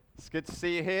It's good to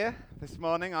see you here this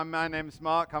morning. My name's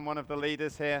Mark. I'm one of the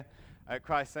leaders here at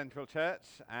Christ Central Church,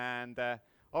 and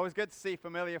always good to see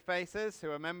familiar faces who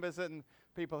are members and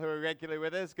people who are regularly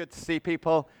with us. Good to see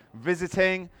people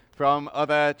visiting from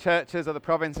other churches, other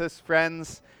provinces,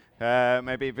 friends,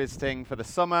 maybe visiting for the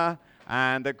summer,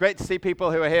 and great to see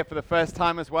people who are here for the first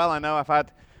time as well. I know I've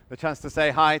had the chance to say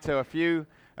hi to a few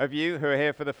of you who are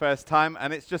here for the first time,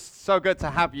 and it's just so good to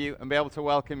have you and be able to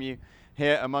welcome you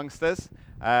here amongst us.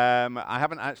 I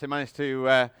haven't actually managed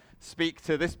to speak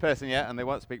to this person yet, and they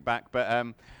won't speak back,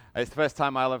 but it's the first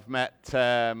time I'll have met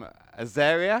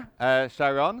Azaria,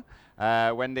 Sharon.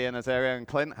 Wendy and Azaria and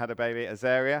Clint had a baby,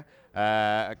 Azaria,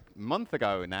 a month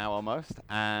ago now almost,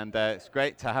 and it's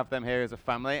great to have them here as a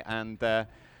family, and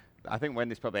I think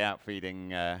Wendy's probably out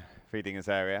feeding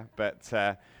Azaria,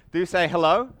 but do say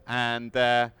hello, and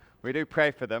we do pray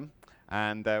for them.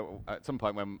 And at some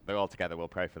point when they're all together, we'll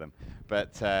pray for them,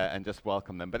 but and just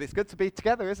welcome them. But it's good to be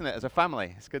together, isn't it, as a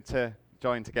family? It's good to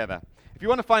join together. If you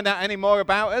want to find out any more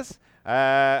about us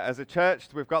as a church,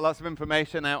 we've got lots of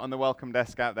information out on the welcome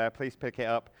desk out there. Please pick it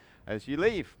up as you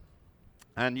leave.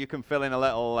 And you can fill in a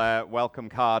little welcome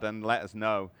card and let us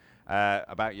know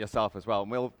about yourself as well.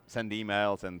 And we'll send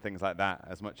emails and things like that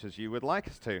as much as you would like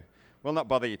us to. We'll not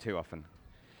bother you too often.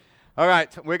 All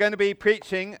right, we're going to be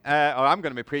preaching, or I'm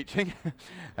going to be preaching.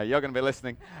 You're going to be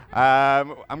listening.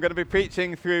 I'm going to be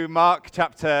preaching through Mark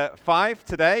chapter 5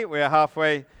 today. We're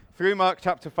halfway through Mark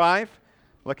chapter 5,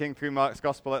 looking through Mark's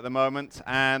Gospel at the moment,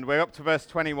 and we're up to verse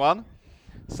 21.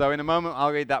 So in a moment,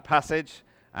 I'll read that passage,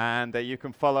 and you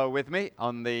can follow with me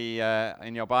on the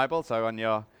in your Bibles or on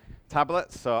your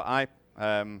tablets or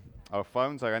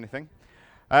phones or anything.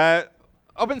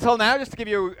 Up until now, just to give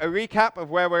you a recap of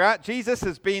where we're at, Jesus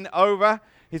has been over.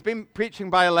 He's been preaching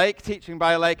by a lake, teaching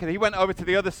by a lake, and he went over to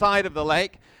the other side of the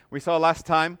lake, we saw last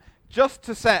time, just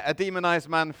to set a demonized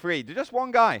man free. Just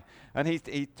one guy. And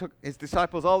he took his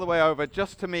disciples all the way over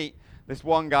just to meet this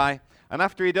one guy. And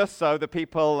after he does so, the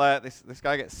people, this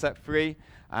guy gets set free,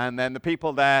 and then the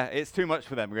people there, it's too much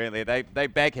for them, really. They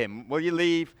beg him, will you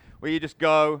leave? Will you just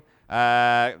go?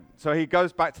 So he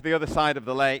goes back to the other side of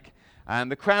the lake.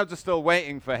 And the crowds are still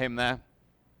waiting for him there.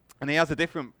 And he has a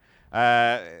different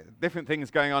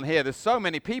things going on here. There's so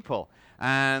many people.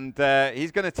 And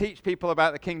he's going to teach people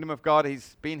about the kingdom of God.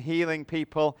 He's been healing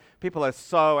people. People are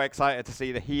so excited to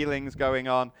see the healings going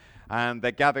on. And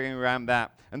they're gathering around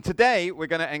that. And today we're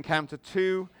going to encounter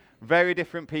two very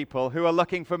different people who are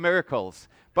looking for miracles.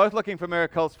 Both looking for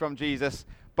miracles from Jesus.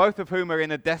 Both of whom are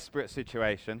in a desperate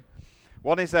situation.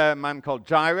 One is a man called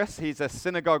Jairus. He's a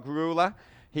synagogue ruler.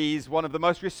 He's one of the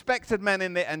most respected men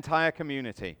in the entire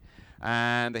community.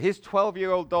 And his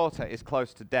 12-year-old daughter is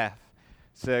close to death.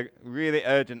 It's a really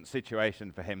urgent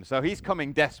situation for him. So he's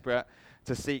coming desperate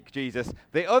to seek Jesus.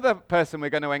 The other person we're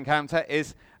going to encounter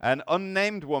is an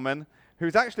unnamed woman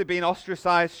who's actually been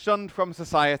ostracized, shunned from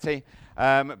society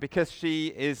because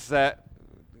she is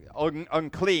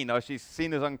unclean, or she's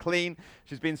seen as unclean.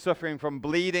 She's been suffering from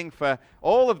bleeding for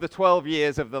all of the 12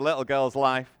 years of the little girl's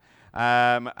life.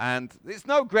 And it's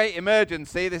no great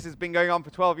emergency. This has been going on for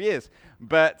 12 years.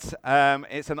 But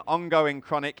it's an ongoing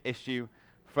chronic issue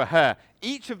for her.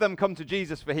 Each of them come to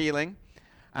Jesus for healing.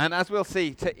 And as we'll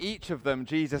see, to each of them,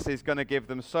 Jesus is going to give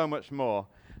them so much more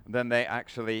than they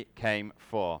actually came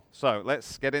for. So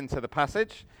let's get into the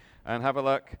passage and have a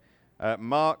look at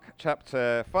Mark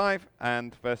chapter 5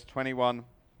 and verse 21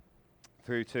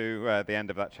 through to the end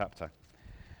of that chapter.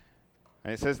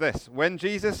 And it says this: When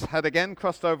Jesus had again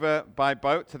crossed over by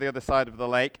boat to the other side of the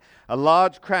lake, a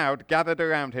large crowd gathered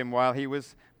around him while he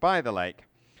was by the lake.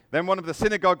 Then one of the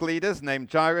synagogue leaders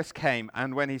named Jairus came,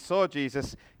 and when he saw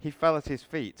Jesus, he fell at his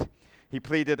feet. He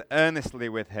pleaded earnestly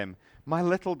with him, "My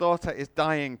little daughter is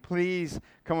dying. Please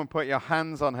come and put your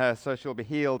hands on her so she'll be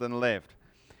healed and live."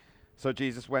 So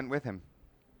Jesus went with him.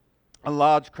 A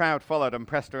large crowd followed and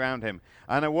pressed around him,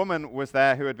 and a woman was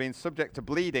there who had been subject to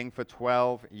bleeding for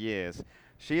 12 years.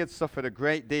 She had suffered a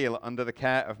great deal under the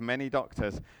care of many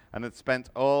doctors and had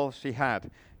spent all she had.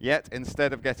 Yet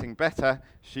instead of getting better,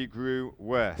 she grew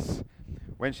worse.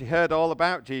 When she heard all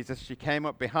about Jesus, she came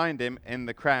up behind him in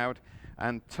the crowd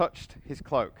and touched his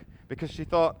cloak, because she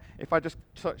thought, if I just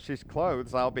touch his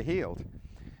clothes, I'll be healed.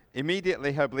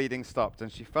 Immediately her bleeding stopped,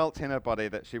 and she felt in her body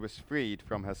that she was freed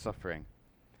from her suffering.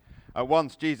 At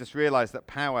once, Jesus realized that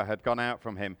power had gone out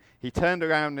from him. He turned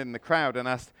around in the crowd and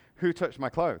asked, "Who touched my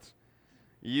clothes?"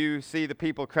 "You see the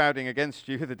people crowding against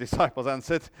you," the disciples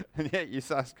answered, "and yet you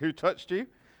ask, 'Who touched you?'"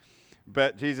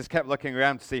 But Jesus kept looking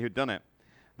around to see who'd done it.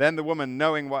 Then the woman,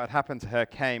 knowing what had happened to her,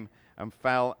 came and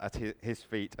fell at his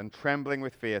feet, and trembling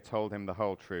with fear told him the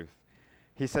whole truth.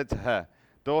 He said to her,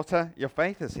 "Daughter, your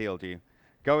faith has healed you.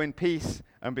 Go in peace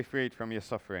and be freed from your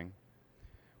suffering."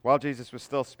 While Jesus was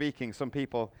still speaking, some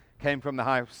people came from the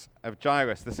house of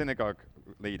Jairus, the synagogue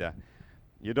leader.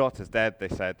 "Your daughter's dead," they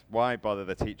said. "Why bother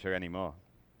the teacher anymore?"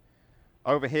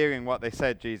 Overhearing what they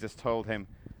said, Jesus told him,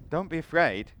 "Don't be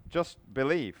afraid, just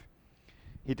believe."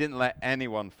 He didn't let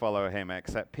anyone follow him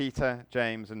except Peter,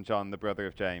 James, and John, the brother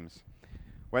of James.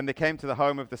 When they came to the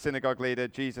home of the synagogue leader,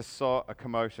 Jesus saw a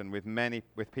commotion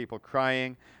with people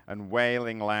crying and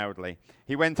wailing loudly.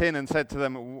 He went in and said to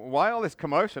them, "Why all this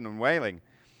commotion and wailing?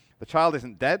 The child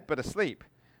isn't dead, but asleep."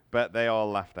 But they all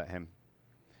laughed at him.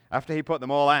 After he put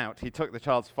them all out, he took the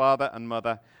child's father and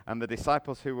mother and the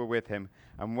disciples who were with him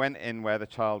and went in where the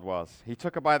child was. He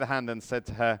took her by the hand and said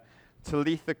to her,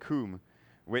 "Talitha cum,"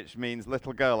 which means,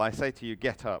 "Little girl, I say to you,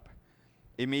 get up."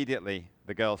 Immediately,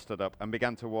 the girl stood up and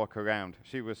began to walk around.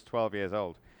 She was 12 years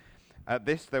old. At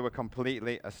this, they were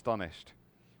completely astonished.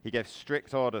 He gave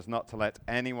strict orders not to let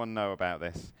anyone know about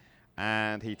this,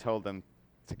 and he told them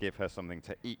to give her something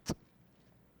to eat.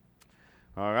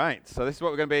 All right, so this is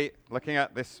what we're going to be looking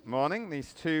at this morning,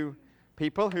 these two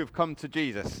people who've come to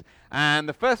Jesus. And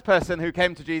the first person who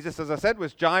came to Jesus, as I said,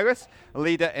 was Jairus, a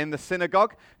leader in the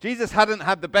synagogue. Jesus hadn't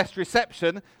had the best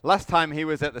reception last time he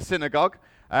was at the synagogue.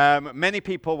 Many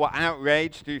people were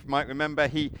outraged. You might remember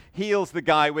he heals the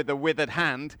guy with the withered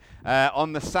hand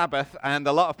on the Sabbath, and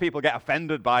a lot of people get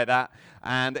offended by that.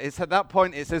 And it's at that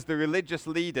point, it says the religious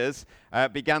leaders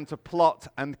began to plot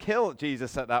and kill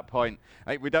Jesus at that point.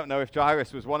 We don't know if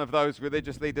Jairus was one of those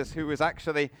religious leaders who was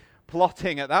actually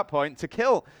plotting at that point to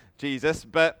kill Jesus,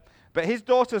 but his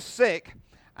daughter's sick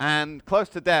and close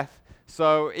to death.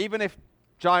 So even if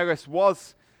Jairus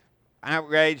was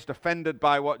outraged, offended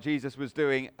by what Jesus was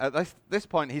doing, at this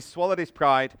point he's swallowed his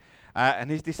pride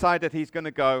and he's decided he's going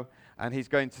to go and he's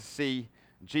going to see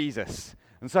Jesus.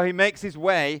 And so he makes his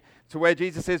way to where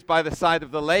Jesus is by the side of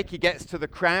the lake. He gets to the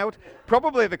crowd.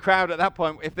 Probably the crowd at that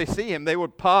point, if they see him, they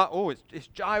would part. Oh, it's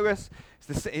Jairus. It's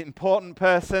this important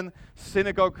person,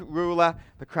 synagogue ruler.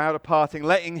 The crowd are parting,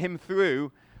 letting him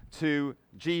through to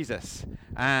Jesus.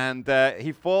 And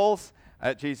he falls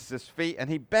at Jesus' feet and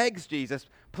he begs Jesus,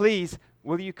 "Please,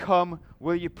 will you come?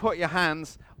 Will you put your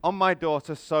hands on my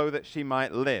daughter so that she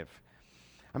might live?"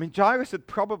 I mean, Jairus had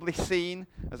probably seen,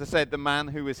 as I said, the man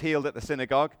who was healed at the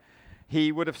synagogue.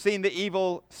 He would have seen the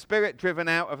evil spirit driven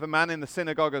out of the man in the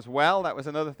synagogue as well. That was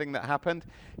another thing that happened.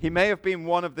 He may have been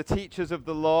one of the teachers of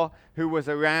the law who was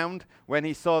around when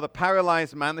he saw the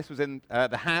paralyzed man. This was in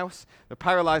the house, the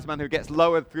paralyzed man who gets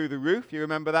lowered through the roof. You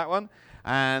remember that one?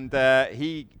 And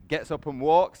he gets up and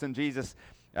walks, and Jesus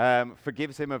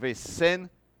forgives him of his sin.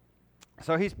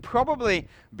 So he's probably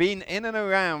been in and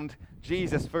around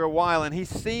Jesus for a while, and he's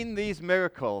seen these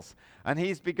miracles, and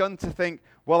he's begun to think,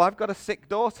 well, I've got a sick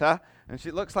daughter, and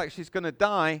she looks like she's going to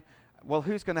die. Well,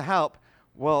 who's going to help?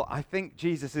 Well, I think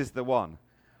Jesus is the one.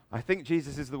 I think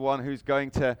Jesus is the one who's going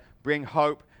to bring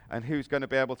hope and who's going to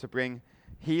be able to bring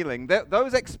healing.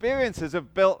 Those experiences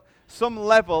have built some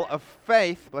level of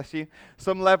faith, bless you,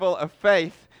 some level of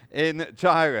faith in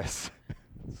Jairus.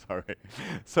 Sorry.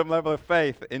 Some level of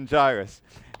faith in Jairus.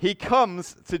 He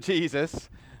comes to Jesus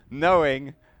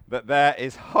knowing that there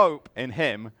is hope in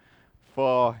him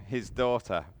for his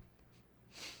daughter.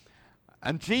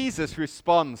 And Jesus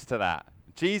responds to that.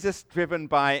 Jesus, driven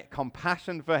by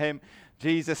compassion for him,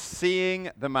 Jesus seeing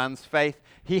the man's faith,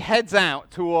 he heads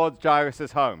out towards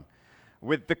Jairus' home.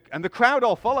 And the crowd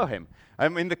all follow him. I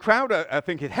mean, the crowd are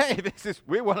thinking, hey,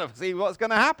 we want to see what's going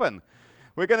to happen.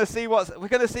 We're going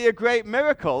to see a great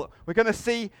miracle. We're going to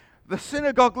see the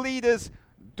synagogue leader's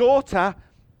daughter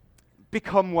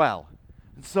become well.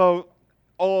 And so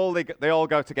they all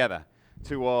go together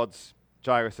towards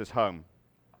Jairus' home.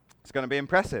 It's going to be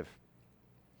impressive.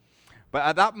 But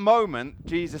at that moment,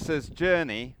 Jesus'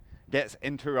 journey gets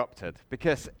interrupted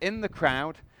because in the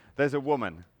crowd, there's a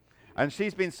woman. And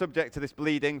she's been subject to this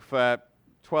bleeding for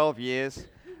 12 years.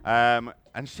 And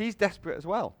she's desperate as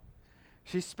well.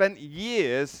 She's spent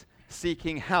years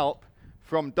seeking help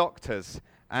from doctors,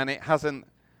 and it hasn't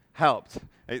helped.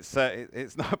 It's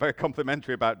not very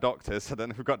complimentary about doctors. I don't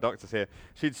know if we've got doctors here.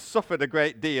 She'd suffered a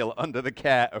great deal under the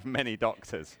care of many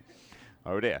doctors.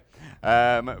 Oh dear.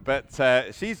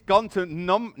 But she's gone to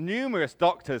numerous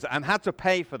doctors and had to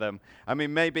pay for them. I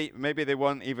mean, maybe they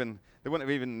wouldn't have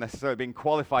even necessarily been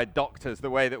qualified doctors the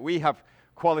way that we have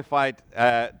qualified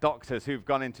doctors who've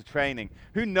gone into training.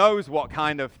 Who knows what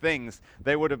kind of things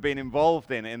they would have been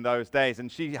involved in those days. And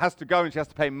she has to go and she has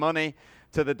to pay money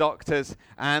to the doctors.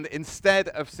 And instead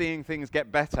of seeing things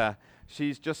get better,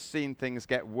 she's just seen things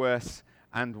get worse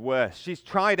and worse. She's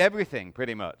tried everything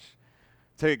pretty much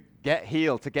to get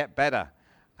healed, to get better.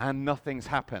 and nothing's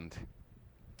happened.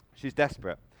 She's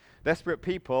desperate. Desperate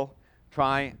people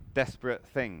try desperate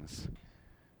things.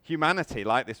 Humanity,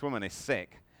 like this woman, is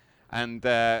sick. And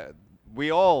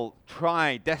we all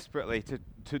try desperately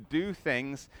to do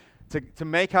things to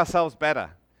make ourselves better,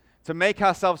 to make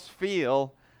ourselves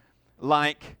feel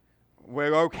like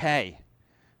we're okay,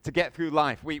 to get through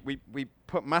life. We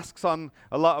put masks on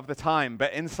a lot of the time,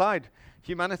 but inside,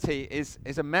 humanity is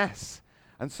a mess.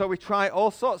 And so we try all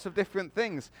sorts of different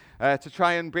things to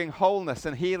try and bring wholeness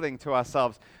and healing to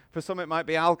ourselves. For some, it might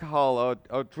be alcohol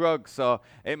or drugs, or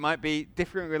it might be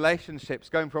different relationships,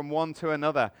 going from one to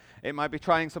another. It might be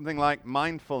trying something like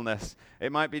mindfulness.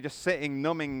 It might be just sitting,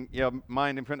 numbing your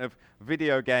mind in front of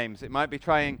video games. It might be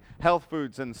trying health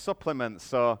foods and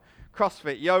supplements, or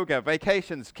CrossFit, yoga,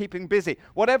 vacations, keeping busy.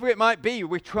 Whatever it might be,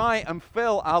 we try and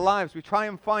fill our lives. We try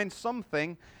and find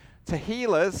something to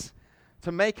heal us,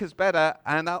 to make us better,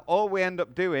 and all we end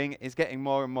up doing is getting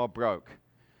more and more broke.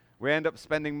 We end up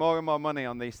spending more and more money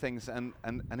on these things, and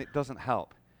it doesn't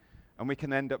help. And we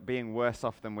can end up being worse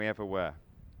off than we ever were.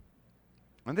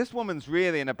 And this woman's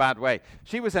really in a bad way.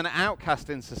 She was an outcast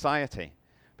in society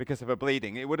because of her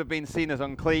bleeding. It would have been seen as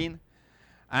unclean,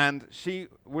 and she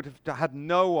would have had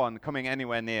no one coming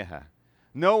anywhere near her,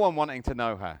 no one wanting to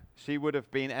know her. She would have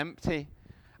been empty,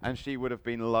 and she would have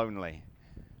been lonely.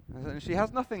 And she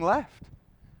has nothing left.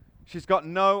 She's got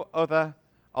no other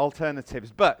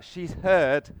alternatives, but she's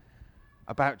heard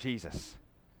about Jesus.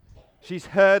 She's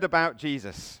heard about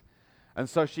Jesus, and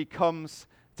so she comes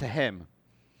to him.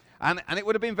 And it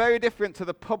would have been very different to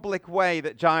the public way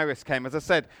that Jairus came. As I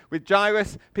said, with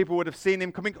Jairus, people would have seen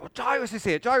him coming. Oh, Jairus is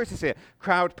here, Jairus is here.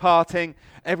 Crowd parting,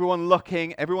 everyone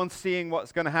looking, everyone seeing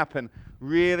what's going to happen.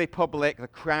 Really public, the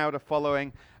crowd are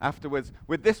following afterwards.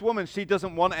 With this woman, she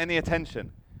doesn't want any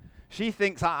attention. She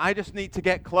thinks, I just need to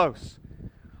get close.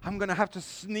 I'm going to have to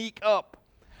sneak up.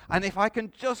 And if I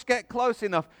can just get close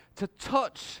enough to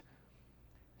touch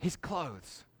his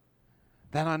clothes,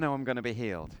 then I know I'm going to be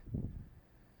healed.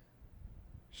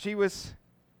 She had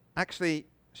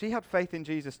faith in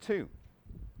Jesus too.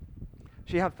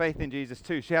 She had faith in Jesus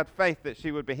too. She had faith that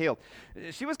she would be healed.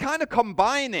 She was kind of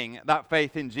combining that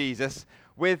faith in Jesus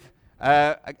with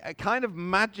a kind of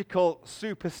magical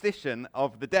superstition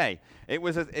of the day. It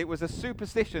was a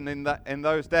superstition in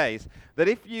those days that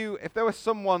if there was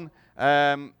someone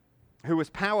who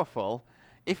was powerful,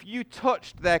 if you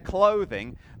touched their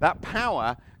clothing, that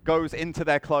power goes into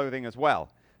their clothing as well.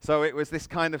 So it was this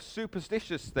kind of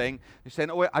superstitious thing. You're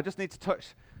saying, oh, I just need to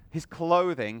touch his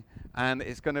clothing, and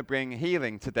it's going to bring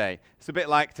healing today. It's a bit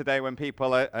like today when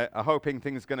people are hoping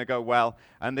things are going to go well,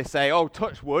 and they say, oh,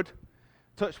 touch wood,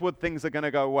 things are going to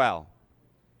go well.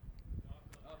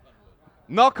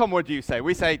 Knock on wood, you say.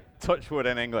 We say touch wood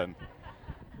in England.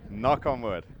 Knock on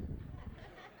wood.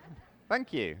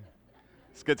 Thank you.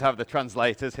 It's good to have the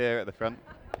translators here at the front.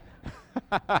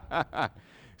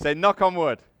 Say, knock on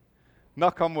wood.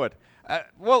 Knock on wood.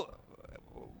 Well,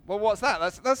 what's that?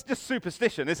 That's just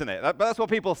superstition, isn't it? But that's what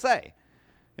people say.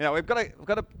 You know, we've got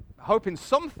to hope in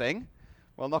something.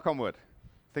 Well, knock on wood.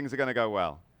 Things are going to go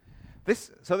well.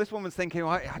 So this woman's thinking,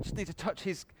 I just need to touch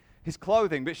his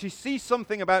clothing. But she sees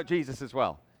something about Jesus as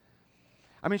well.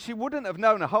 I mean, she wouldn't have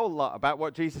known a whole lot about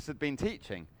what Jesus had been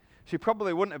teaching. She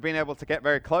probably wouldn't have been able to get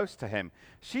very close to him.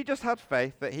 She just had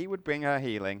faith that he would bring her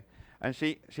healing. And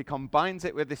she combines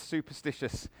it with this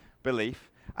superstitious belief.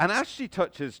 And as she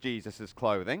touches Jesus'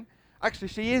 clothing, actually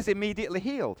she is immediately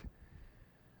healed.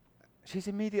 She's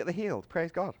immediately healed.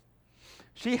 Praise God.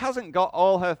 She hasn't got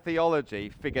all her theology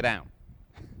figured out.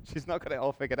 She's not got it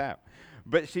all figured out.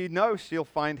 But she knows she'll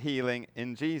find healing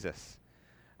in Jesus.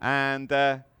 And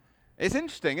it's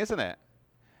interesting, isn't it?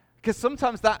 Because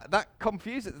sometimes that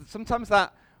confuses, sometimes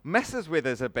that messes with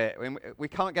us a bit. We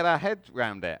can't get our head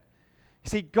around it. You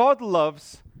see, God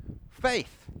loves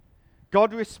faith.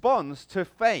 God responds to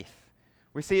faith.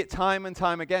 We see it time and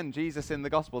time again. Jesus in the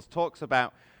Gospels talks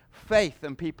about faith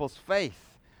and people's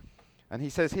faith. And he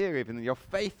says here even, your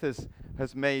faith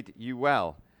has made you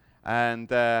well. And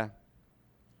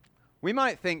we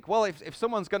might think, well, if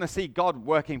someone's going to see God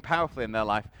working powerfully in their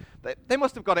life, they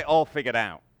must have got it all figured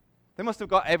out. They must have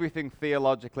got everything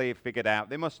theologically figured out.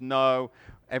 They must know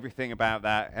everything about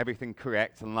that, everything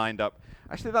correct and lined up.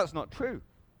 Actually, that's not true.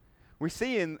 We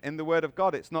see in the Word of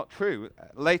God it's not true.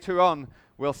 Later on,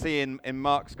 we'll see in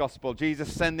Mark's Gospel,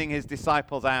 Jesus sending his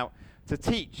disciples out to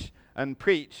teach and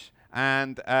preach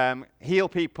and heal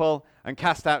people and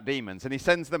cast out demons. And he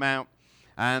sends them out,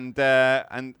 and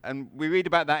we read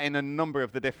about that in a number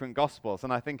of the different Gospels.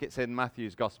 And I think it's in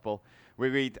Matthew's Gospel. We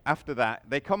read after that,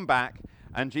 they come back,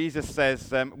 and Jesus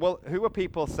says, well, who are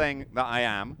people saying that I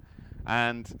am?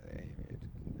 And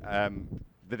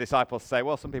the disciples say,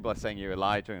 well, some people are saying you're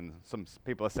Elijah, and some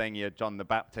people are saying you're John the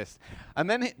Baptist. And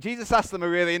then Jesus asks them a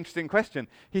really interesting question.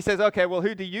 He says, okay, well,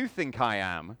 who do you think I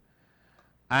am?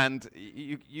 And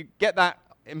you get that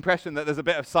impression that there's a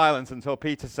bit of silence until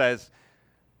Peter says,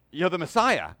 you're the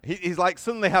Messiah. He's like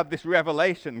suddenly had this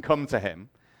revelation come to him.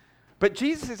 But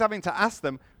Jesus is having to ask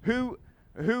them, who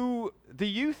do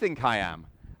you think I am?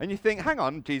 And you think, hang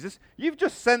on, Jesus, you've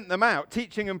just sent them out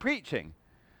teaching and preaching.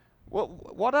 Well,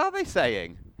 what are they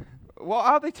saying? What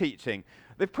are they teaching?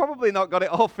 They've probably not got it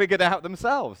all figured out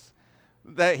themselves.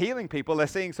 They're healing people. They're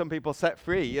seeing some people set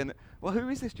free. And, well, who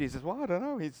is this Jesus? Well, I don't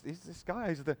know. He's this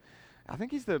guy. I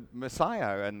think he's the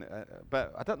Messiah.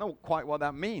 But I don't know quite what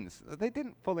that means. They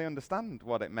didn't fully understand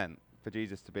what it meant for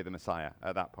Jesus to be the Messiah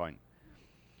at that point.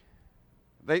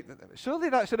 Surely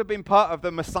that should have been part of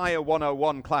the Messiah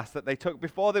 101 class that they took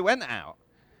before they went out.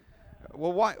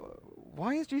 Well,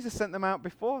 why has Jesus sent them out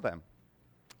before them?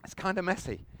 It's kind of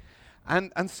messy.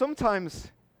 And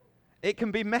sometimes it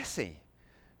can be messy.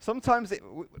 Sometimes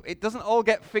it doesn't all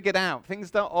get figured out. Things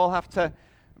don't all have to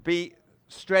be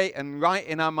straight and right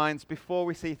in our minds before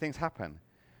we see things happen.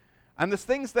 And there's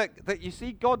things that you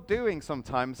see God doing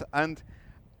sometimes, and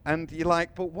you're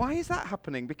like, but why is that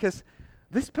happening? Because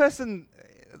this person,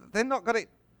 they've not got it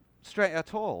straight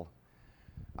at all.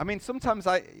 I mean, sometimes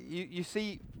you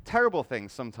see terrible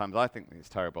things. Sometimes I think it's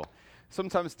terrible.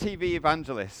 Sometimes TV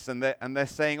evangelists, and they're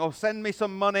saying, oh, send me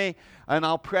some money and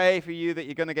I'll pray for you that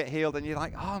you're going to get healed. And you're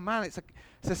like, oh man, it's a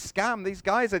scam. These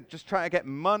guys are just trying to get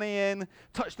money in.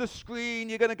 Touch the screen,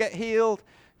 you're going to get healed.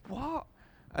 What?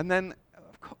 And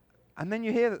then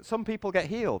you hear that some people get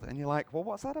healed, and you're like, well,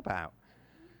 what's that about?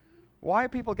 Why are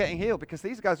people getting healed? Because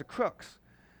these guys are crooks.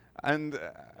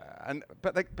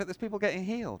 But there's people getting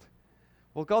healed.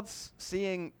 Well, God's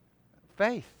seeing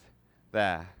faith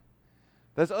there.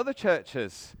 There's other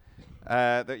churches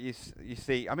that you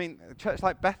see. I mean, a church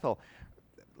like Bethel,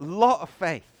 lot of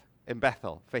faith in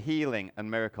Bethel for healing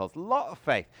and miracles. Lot of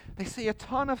faith. They see a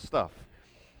ton of stuff.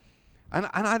 And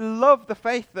I love the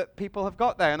faith that people have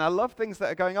got there, and I love things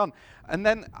that are going on. And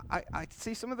then I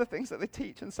see some of the things that they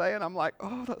teach and say, and I'm like,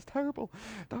 oh, that's terrible.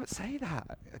 Don't say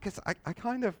that. Because I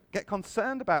kind of get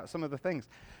concerned about some of the things.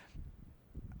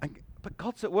 But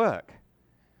God's at work.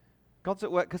 God's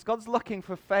at work because God's looking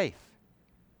for faith.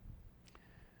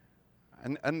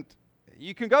 And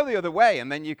you can go the other way,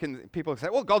 and then people say,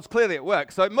 well, God's clearly at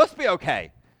work, so it must be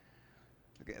okay.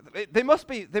 They must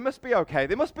be okay.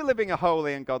 They must be living a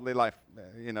holy and godly life,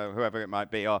 whoever it might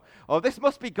be. Or this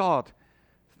must be God.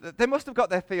 They must have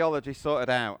got their theology sorted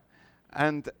out.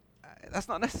 And that's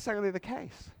not necessarily the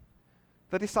case.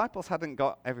 The disciples hadn't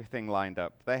got everything lined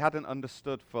up. They hadn't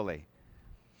understood fully.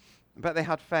 But they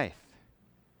had faith.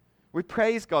 We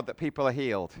praise God that people are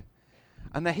healed.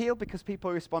 And they're healed because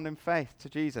people respond in faith to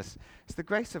Jesus. It's the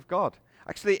grace of God.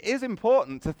 Actually, it is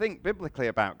important to think biblically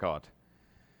about God.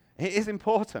 It is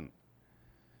important.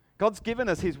 God's given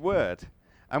us his word,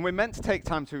 and we're meant to take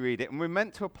time to read it, and we're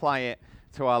meant to apply it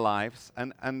to our lives,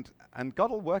 and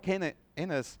God will work in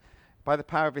us by the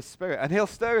power of his Spirit. And he'll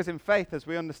stir us in faith as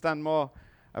we understand more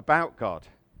about God.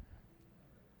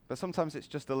 But sometimes it's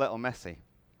just a little messy.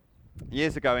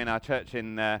 Years ago in our church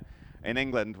in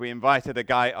England, we invited a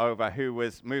guy over who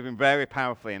was moving very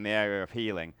powerfully in the area of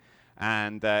healing.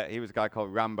 And he was a guy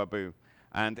called Rambabu.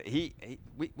 And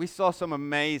we saw some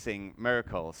amazing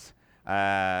miracles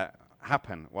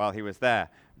happen while he was there.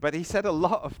 But he said a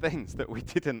lot of things that we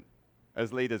didn't,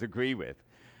 as leaders, agree with.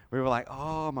 We were like,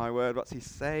 oh, my word, what's he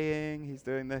saying? He's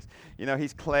doing this.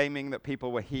 He's claiming that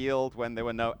people were healed when there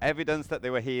were no evidence that they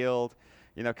were healed.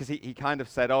 Because he kind of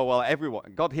said, oh, well,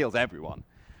 God heals everyone.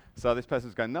 So this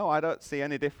person's going, no, I don't see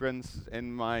any difference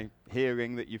in my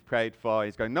hearing that you've prayed for.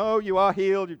 He's going, no, you are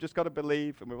healed. You've just got to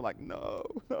believe. And we were like, no.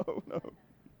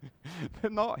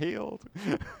 They're not healed.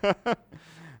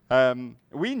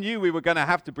 We knew we were going to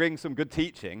have to bring some good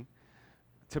teaching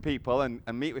to people and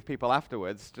meet with people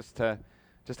afterwards just to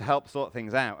help sort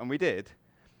things out. And we did.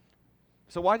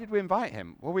 So why did we invite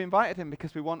him? Well, we invited him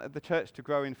because we wanted the church to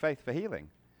grow in faith for healing.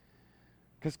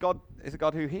 Because God is a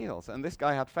God who heals. And this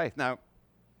guy had faith. Now,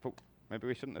 maybe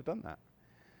we shouldn't have done that.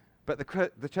 But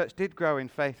the church did grow in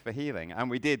faith for healing, and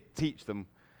we did teach them,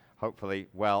 hopefully,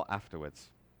 well afterwards.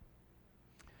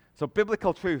 So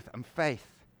biblical truth and faith,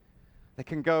 they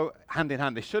can go hand in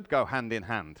hand. They should go hand in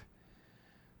hand.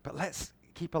 But let's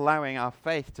keep allowing our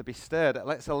faith to be stirred.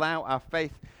 Let's allow our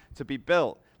faith to be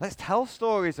built. Let's tell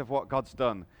stories of what God's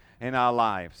done in our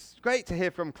lives. It's great to hear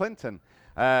from Clinton.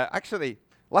 Actually,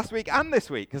 last week and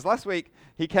this week, because last week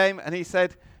he came and he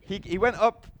said, he went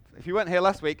up, if you weren't here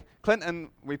last week, Clinton,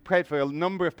 we prayed for a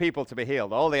number of people to be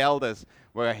healed. All the elders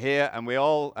were here, and we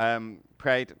all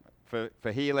prayed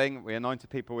for healing. We anointed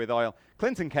people with oil.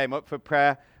 Clinton came up for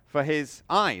prayer for his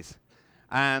eyes,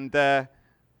 and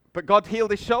but God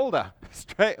healed his shoulder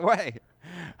straight away.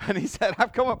 And he said,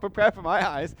 I've come up for prayer for my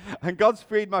eyes, and God's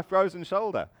freed my frozen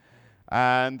shoulder.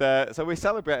 And so we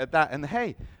celebrated that. And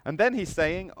hey, and then he's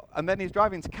saying, and then he's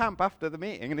driving to camp after the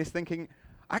meeting, and he's thinking,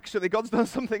 actually, God's done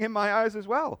something in my eyes as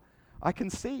well. I can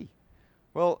see.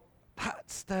 Well, that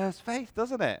stirs faith,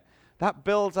 doesn't it? That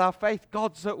builds our faith.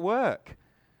 God's at work.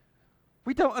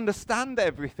 We don't understand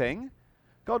everything.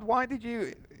 God, why did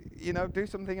you do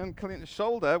something on Clinton's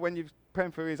shoulder when you're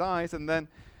praying for his eyes? And then,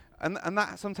 and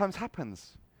that sometimes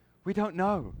happens. We don't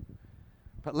know.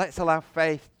 But let's allow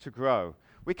faith to grow.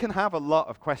 We can have a lot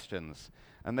of questions,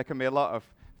 and there can be a lot of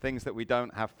things that we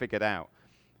don't have figured out.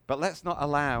 But let's not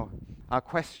allow our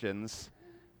questions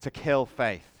to kill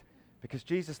faith, because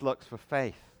Jesus looks for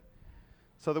faith.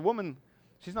 So the woman,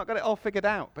 she's not got it all figured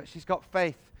out, but she's got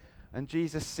faith, and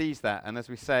Jesus sees that. And as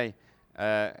we say,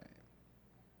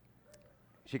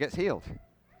 she gets healed.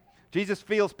 Jesus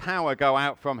feels power go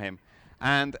out from him.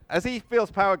 And as he feels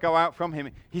power go out from him,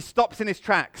 he stops in his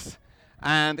tracks,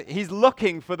 and he's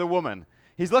looking for the woman.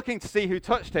 He's looking to see who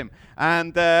touched him.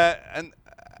 And that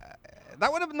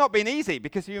would have not been easy,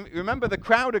 because you remember the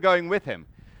crowd are going with him.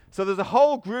 So there's a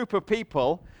whole group of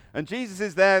people, and Jesus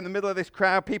is there in the middle of this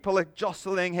crowd. People are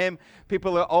jostling him.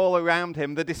 People are all around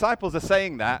him. The disciples are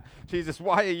saying that. Jesus,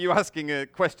 why are you asking a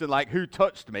question like, who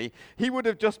touched me? He would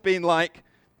have just been like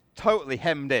totally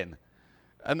hemmed in.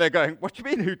 And they're going, what do you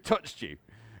mean, who touched you?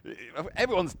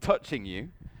 Everyone's touching you.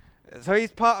 So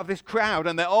he's part of this crowd,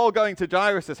 and they're all going to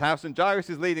Jairus' house, and Jairus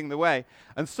is leading the way.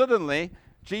 And suddenly,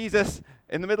 Jesus,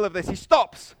 in the middle of this, he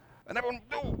stops. And everyone,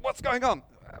 oh, what's going on?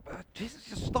 Jesus is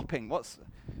just stopping.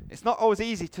 It's not always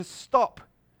easy to stop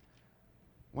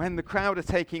when the crowd are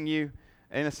taking you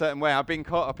in a certain way. I've been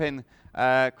caught up in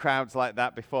crowds like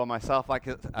that before myself. Like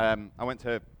I went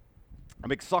to a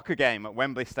big soccer game at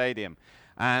Wembley Stadium,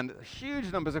 and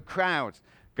huge numbers of crowds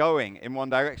going in one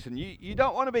direction. You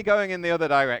don't want to be going in the other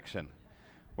direction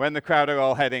when the crowd are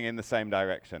all heading in the same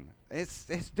direction. It's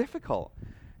difficult.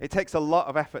 It takes a lot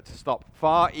of effort to stop.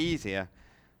 Far easier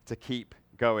to keep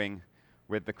going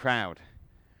with the crowd.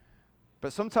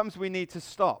 But sometimes we need to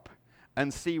stop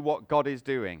and see what God is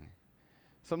doing.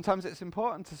 Sometimes it's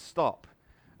important to stop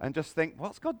and just think,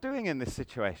 what's God doing in this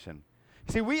situation?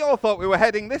 See, we all thought we were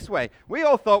heading this way. We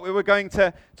all thought we were going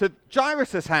to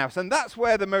Jairus' house, and that's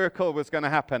where the miracle was going to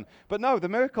happen. But no, the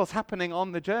miracle's happening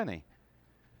on the journey.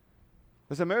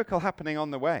 There's a miracle happening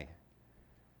on the way.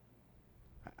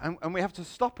 And we have to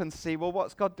stop and see, well,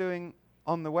 what's God doing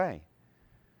on the way?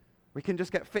 We can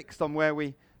just get fixed on where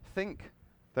we think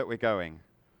that we're going.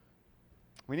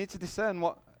 We need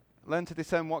to learn to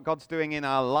discern what God's doing in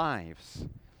our lives.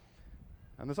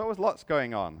 And there's always lots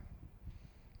going on.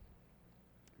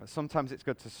 But sometimes it's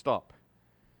good to stop.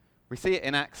 We see it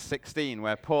in Acts 16,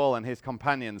 where Paul and his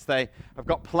companions, they have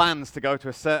got plans to go to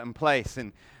a certain place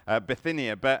in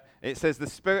Bithynia, but it says the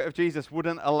Spirit of Jesus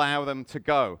wouldn't allow them to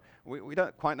go. We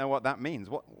don't quite know what that means,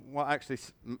 what actually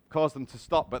caused them to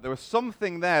stop, but there was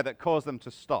something there that caused them to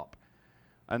stop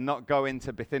and not go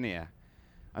into Bithynia.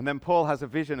 And then Paul has a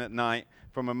vision at night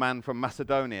from a man from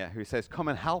Macedonia who says, come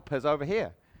and help us over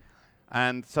here.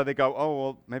 And so they go, oh,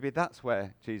 well, maybe that's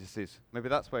where Jesus is. Maybe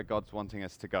that's where God's wanting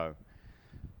us to go.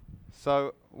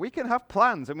 So we can have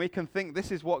plans, and we can think this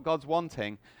is what God's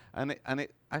wanting, and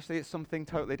it actually it's something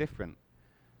totally different.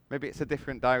 Maybe it's a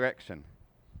different direction.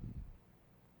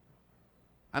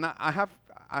 And I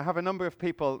have a number of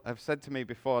people have said to me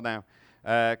before now,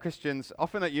 Christians,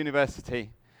 often at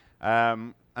university,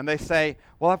 and they say,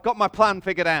 well, I've got my plan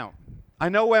figured out. I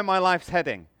know where my life's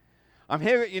heading. I'm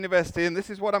here at university, and this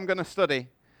is what I'm going to study.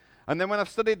 And then when I've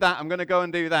studied that, I'm going to go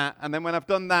and do that. And then when I've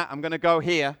done that, I'm going to go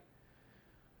here.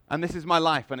 And this is my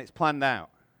life, and it's planned out.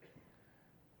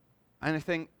 And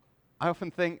I often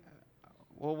think,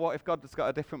 well, what if God's got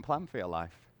a different plan for your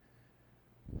life?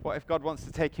 What if God wants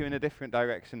to take you in a different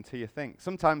direction to you think?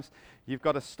 Sometimes you've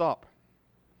got to stop.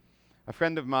 A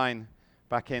friend of mine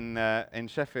back in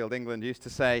Sheffield, England, used to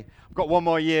say, I've got one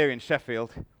more year in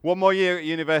Sheffield, one more year at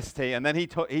university, and then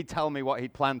he'd tell me what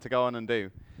he'd planned to go on and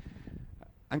do.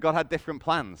 And God had different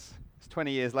plans. It's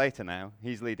 20 years later now.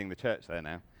 He's leading the church there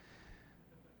now.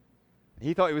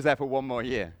 He thought he was there for one more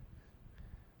year.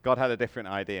 God had a different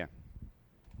idea.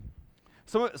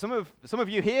 Some of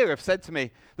you here have said to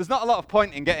me, there's not a lot of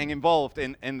point in getting involved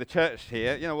in the church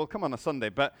here. We'll come on a Sunday,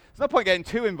 but there's no point getting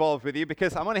too involved with you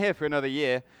because I'm only here for another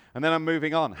year and then I'm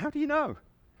moving on. How do you know?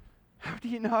 How do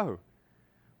you know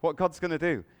what God's going to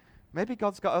do? Maybe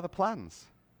God's got other plans.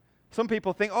 Some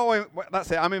people think, oh,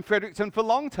 that's it, I'm in Fredericton for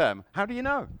long term. How do you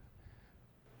know?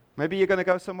 Maybe you're going to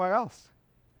go somewhere else.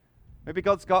 Maybe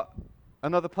God's got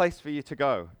another place for you to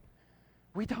go.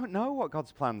 We don't know what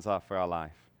God's plans are for our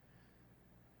life.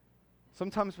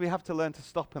 Sometimes we have to learn to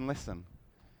stop and listen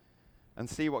and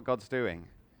see what God's doing.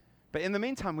 But in the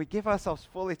meantime, we give ourselves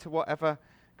fully to whatever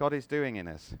God is doing in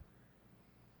us.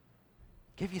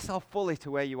 Give yourself fully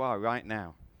to where you are right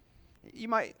now. You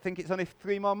might think it's only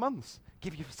 3 more months.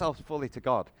 Give yourselves fully to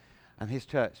God and His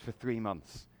church for 3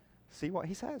 months. See what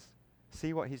He says.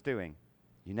 See what He's doing.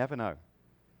 You never know.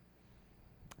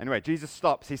 Anyway, Jesus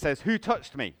stops. He says, "Who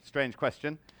touched me?" Strange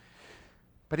question.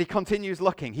 But He continues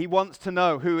looking. He wants to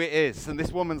know who it is. And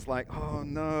this woman's like, oh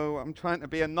no, I'm trying to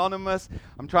be anonymous.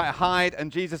 I'm trying to hide.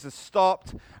 And Jesus has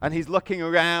stopped. And He's looking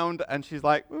around. And she's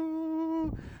like,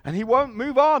 ooh. And He won't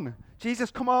move on.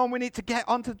 Jesus, come on, we need to get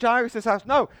onto Jairus' house.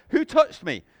 No, who touched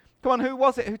me? Come on, who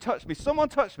was it who touched me? Someone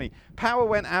touched me. Power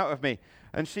went out of me.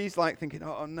 And she's like thinking,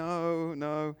 oh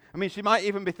no. I mean, she might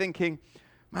even be thinking,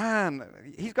 man,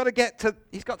 he's got to get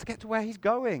to where he's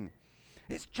going.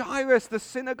 It's Jairus, the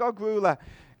synagogue ruler.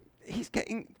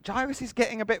 Jairus is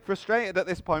getting a bit frustrated at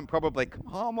this point, probably. Come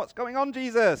on, what's going on,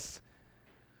 Jesus?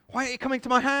 Why are you coming to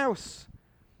my house?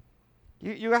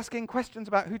 You're asking questions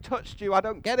about who touched you. I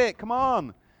don't get it. Come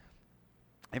on.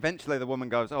 Eventually, the woman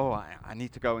goes, oh, I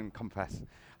need to go and confess.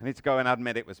 I need to go and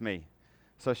admit it was me.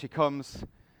 So she comes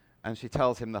and she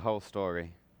tells him the whole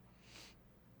story.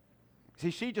 See,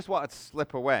 she just wanted to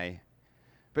slip away,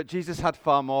 but Jesus had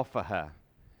far more for her.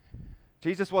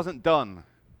 Jesus wasn't done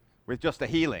with just a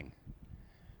healing.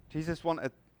 Jesus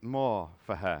wanted more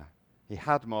for her. He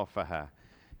had more for her.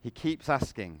 He keeps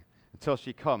asking until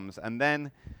she comes, and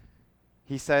then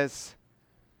He says,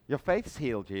 your faith's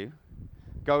healed you.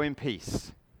 Go in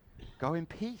peace. Go in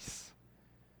peace.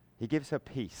 He gives her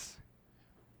peace.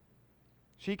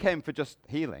 She came for just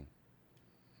healing.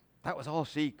 That was all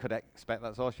she could expect.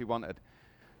 That's all she wanted.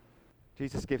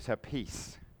 Jesus gives her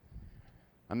peace.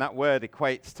 And that word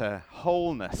equates to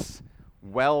wholeness,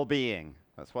 well-being.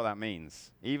 That's what that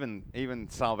means. Even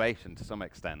salvation to some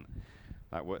extent.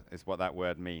 That is what that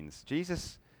word means.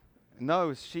 Jesus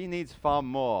knows she needs far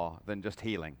more than just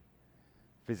healing,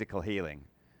 physical healing.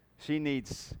 She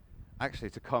needs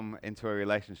actually to come into a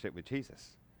relationship with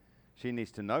Jesus. She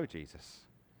needs to know Jesus.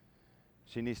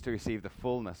 She needs to receive the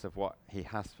fullness of what He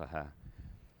has for her.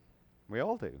 We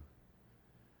all do.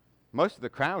 Most of the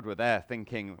crowd were there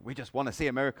thinking, we just want to see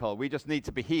a miracle. We just need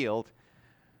to be healed.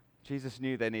 Jesus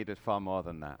knew they needed far more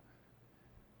than that.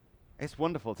 It's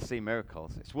wonderful to see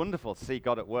miracles. It's wonderful to see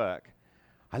God at work.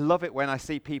 I love it when I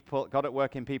see God at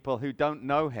work in people who don't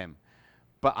know Him.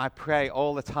 But I pray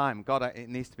all the time, God, it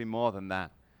needs to be more than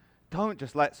that. Don't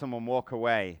just let someone walk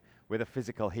away with a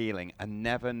physical healing and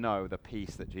never know the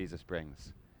peace that Jesus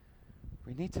brings.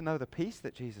 We need to know the peace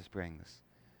that Jesus brings.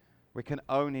 We can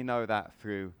only know that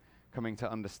through coming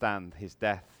to understand His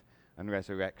death and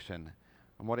resurrection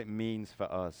and what it means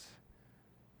for us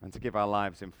and to give our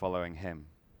lives in following Him.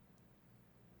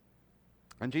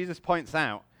 And Jesus points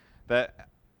out that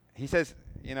He says,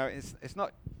 it's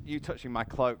not you touching my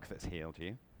cloak that's healed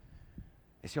you.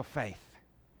 It's your faith.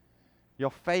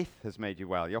 Your faith has made you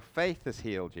well. Your faith has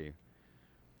healed you.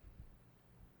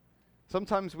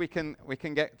 Sometimes we can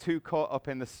get too caught up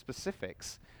in the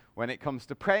specifics when it comes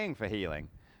to praying for healing.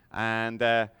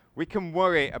 And we can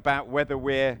worry about whether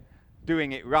we're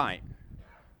doing it right.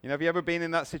 Have you ever been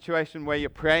in that situation where you're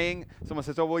praying? Someone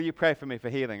says, oh, will you pray for me for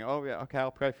healing? Oh, yeah, okay,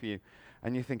 I'll pray for you.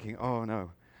 And you're thinking, oh,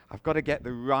 no, I've got to get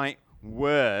the right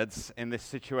words in this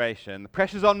situation. The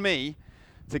pressure's on me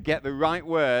to get the right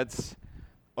words,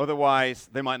 otherwise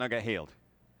they might not get healed.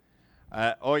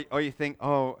 Or you think,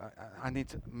 oh,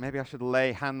 maybe I should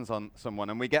lay hands on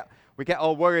someone, and we get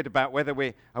all worried about whether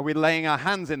are we laying our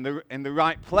hands in the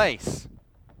right place.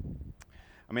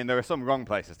 I mean, there are some wrong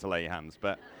places to lay your hands,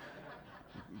 but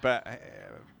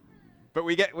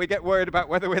we get worried about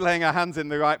whether we're laying our hands in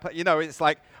the right place. It's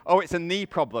like, oh, it's a knee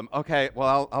problem. Okay,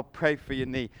 well, I'll pray for your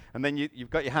knee, and then you've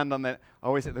got your hand on the.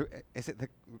 Oh, is it the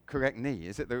correct knee?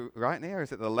 Is it the right knee or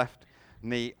is it the left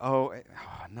knee? Oh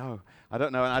no, I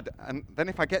don't know. And then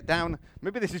if I get down,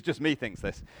 maybe this is just me thinks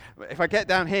this. If I get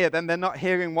down here, then they're not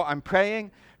hearing what I'm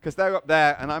praying because they're up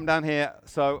there and I'm down here.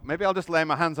 So maybe I'll just lay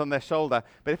my hands on their shoulder.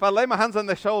 But if I lay my hands on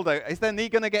their shoulder, is their knee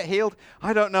going to get healed?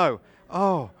 I don't know.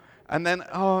 And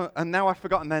now I've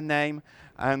forgotten their name.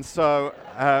 And so,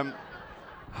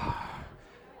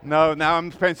 no, now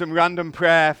I'm praying some random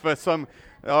prayer for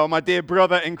my dear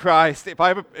brother in Christ. If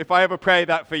I ever pray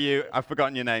that for you, I've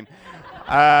forgotten your name.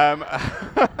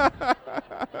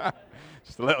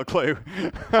 Just a little clue.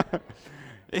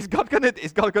 Is God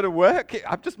gonna work?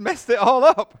 I've just messed it all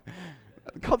up.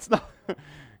 God's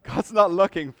not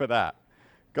looking for that.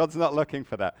 God's not looking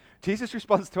for that. Jesus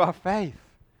responds to our faith.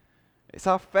 It's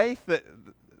our faith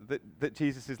that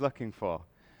Jesus is looking for.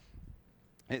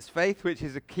 It's faith which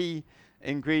is a key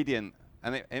ingredient,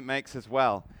 and it makes us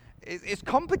well. It's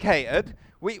complicated.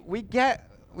 We get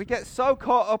so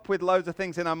caught up with loads of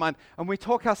things in our mind, and we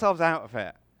talk ourselves out of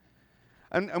it.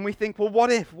 And we think, well,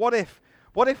 what if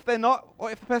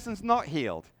the person's not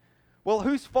healed? Well,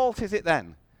 whose fault is it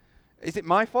then? Is it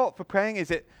my fault for praying?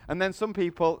 And then some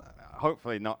people,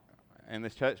 hopefully not in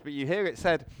this church, but you hear it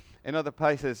said in other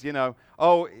places,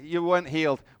 oh, you weren't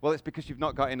healed. Well, it's because you've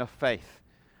not got enough faith.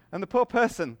 And the poor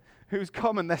person who's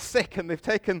come and they're sick and they've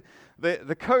taken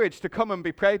the courage to come and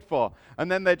be prayed for,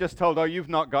 and then they're just told, oh, you've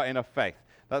not got enough faith.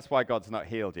 That's why God's not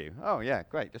healed you. Oh, yeah,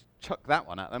 great. Just chuck that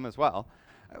one at them as well.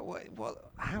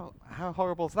 How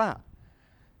horrible is that?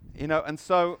 And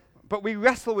so, but we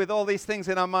wrestle with all these things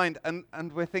in our mind,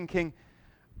 and we're thinking,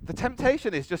 the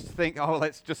temptation is just to think, oh,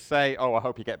 let's just say, oh, I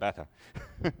hope you get better.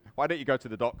 Why don't you go to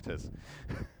the doctors?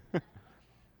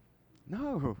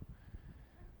 No.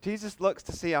 Jesus looks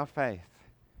to see our faith.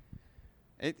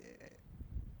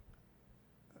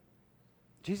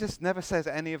 Jesus never says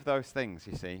any of those things,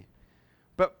 you see.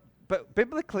 But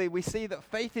biblically, we see that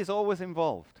faith is always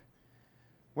involved.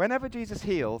 Whenever Jesus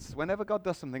heals, whenever God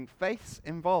does something, faith's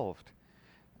involved.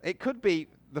 It could be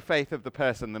the faith of the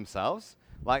person themselves,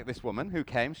 like this woman who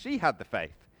came, she had the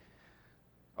faith.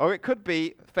 Or it could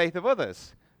be faith of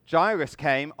others. Jairus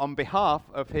came on behalf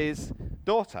of his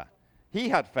daughter. He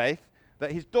had faith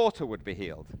that his daughter would be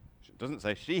healed. It doesn't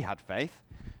say she had faith.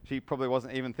 She probably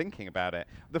wasn't even thinking about it.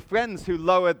 The friends who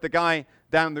lowered the guy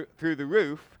down through the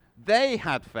roof, they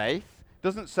had faith.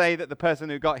 Doesn't say that the person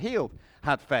who got healed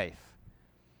had faith.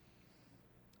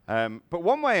 But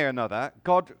one way or another,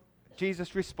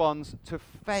 Jesus responds to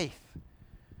faith.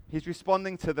 He's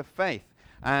responding to the faith.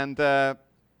 And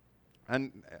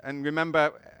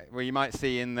remember, well, you might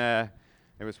see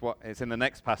it's in the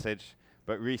next passage,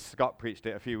 but Reese Scott preached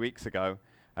it a few weeks ago.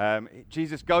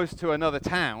 Jesus goes to another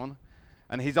town,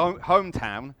 and his own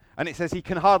hometown, and it says he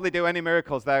can hardly do any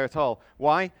miracles there at all.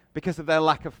 Why? Because of their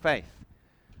lack of faith.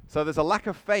 So there's a lack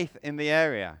of faith in the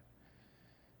area.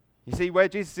 You see, where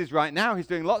Jesus is right now, he's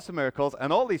doing lots of miracles,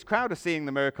 and all these crowd are seeing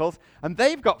the miracles, and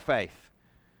they've got faith.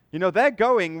 They're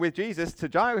going with Jesus to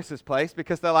Jairus' place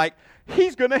because they're like,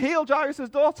 he's going to heal Jairus'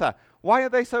 daughter. Why are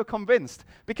they so convinced?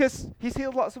 Because he's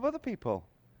healed lots of other people.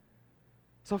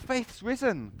 So faith's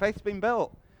risen. Faith's been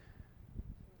built.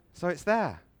 So it's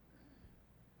there.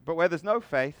 But where there's no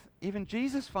faith, even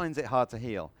Jesus finds it hard to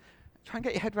heal. Try and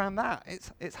get your head around that.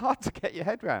 It's hard to get your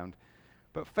head around.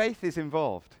 But faith is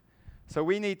involved. So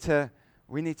we need to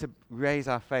raise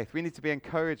our faith. We need to be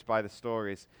encouraged by the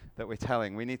stories that we're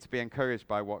telling. We need to be encouraged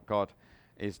by what God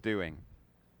is doing.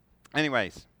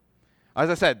 Anyways, as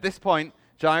I said, this point,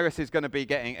 Jairus is going to be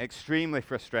getting extremely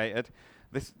frustrated.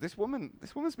 This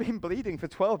woman's been bleeding for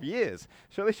 12 years.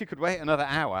 Surely she could wait another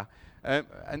hour.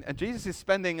 And Jesus is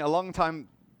spending a long time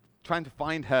trying to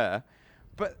find her.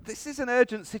 But this is an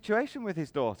urgent situation with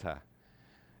his daughter.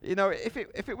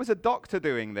 If it was a doctor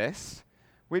doing this,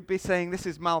 we'd be saying this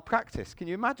is malpractice. Can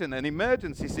you imagine an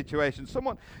emergency situation?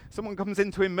 Someone comes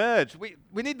in to emerge. We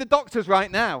need the doctors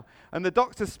right now. And the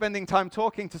doctor's spending time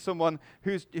talking to someone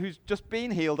who's just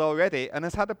been healed already and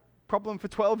has had a problem for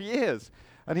 12 years.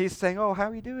 And he's saying, oh, how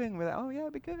are you doing with it? Oh, yeah,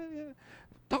 be good. Yeah.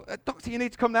 Doctor, you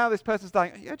need to come now. This person's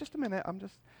dying. Yeah, just a minute.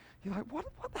 You're like, what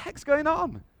the heck's going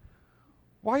on?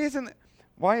 Why isn't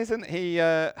he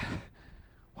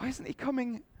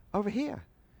coming over here?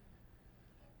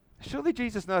 Surely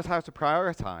Jesus knows how to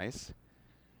prioritize.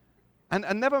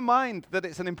 And never mind that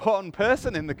it's an important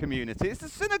person in the community. It's the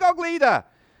synagogue leader.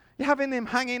 You're having him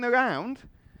hanging around.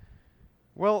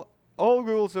 Well, all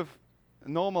rules of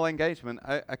normal engagement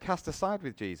are cast aside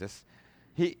with Jesus.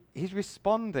 He's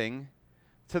responding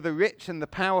to the rich and the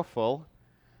powerful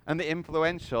and the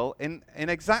influential in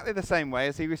exactly the same way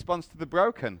as he responds to the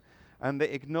broken and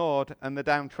the ignored and the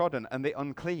downtrodden and the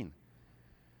unclean.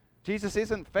 Jesus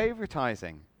isn't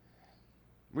favoritizing.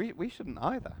 We shouldn't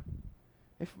either.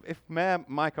 If Mayor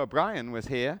Mike O'Brien was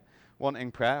here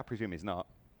wanting prayer, I presume he's not.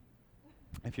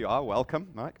 If you are, welcome,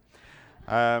 Mike.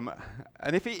 And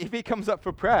if he comes up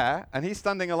for prayer and he's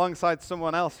standing alongside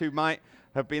someone else who might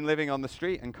have been living on the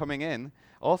street and coming in,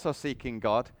 also seeking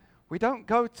God, we don't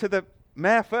go to the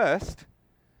mayor first.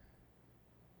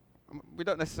 We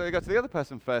don't necessarily go to the other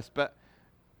person first, but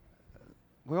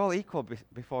we're all equal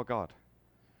before God.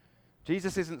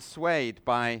 Jesus isn't swayed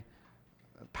by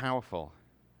powerful,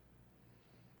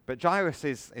 But Jairus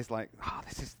is like,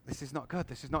 this is not good,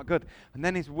 this is not good. And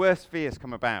then his worst fears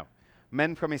come about.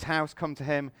 Men from his house come to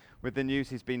him with the news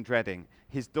he's been dreading.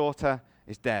 His daughter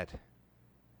is dead.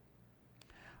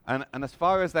 And as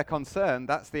far as they're concerned,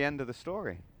 that's the end of the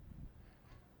story.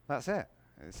 That's it.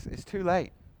 It's too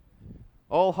late.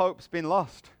 All hope's been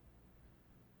lost.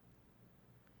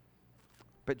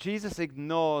 But Jesus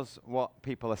ignores what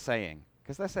people are saying,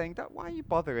 because they're saying, why are you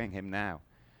bothering him now?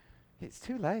 It's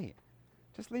too late.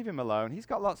 Just leave him alone. He's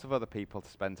got lots of other people to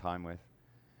spend time with.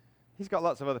 He's got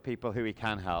lots of other people who he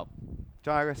can help.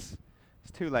 Jairus,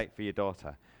 it's too late for your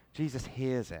daughter. Jesus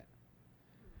hears it.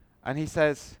 And he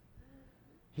says,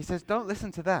 don't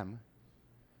listen to them.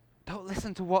 Don't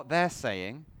listen to what they're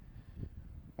saying.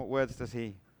 What words does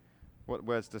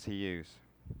he use?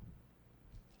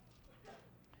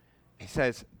 He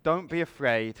says, don't be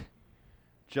afraid,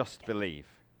 just believe.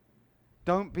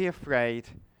 Don't be afraid,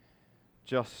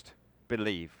 just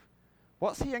believe.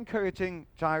 What's he encouraging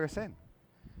Jairus in?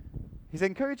 He's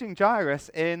encouraging Jairus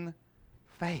in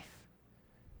faith.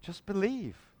 Just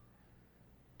believe.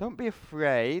 Don't be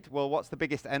afraid. Well, what's the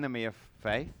biggest enemy of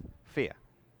faith? Fear.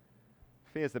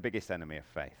 Fear is the biggest enemy of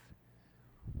faith.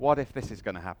 What if this is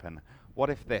going to happen? What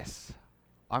if this?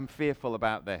 I'm fearful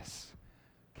about this.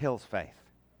 Kills faith.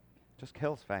 Just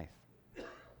kills faith.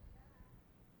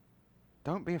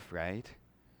 Don't be afraid.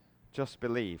 Just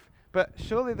believe. But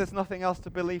surely there's nothing else to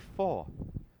believe for.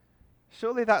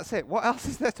 Surely that's it. What else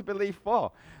is there to believe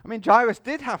for? I mean, Jairus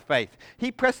did have faith. He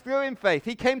pressed through in faith.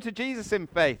 He came to Jesus in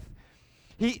faith.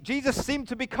 Jesus seemed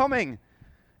to be coming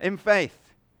in faith.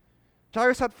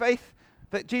 Jairus had faith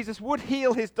that Jesus would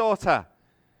heal his daughter.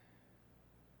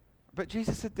 But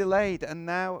Jesus had delayed, and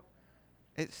now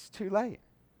it's too late.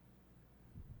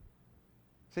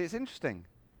 See, it's interesting.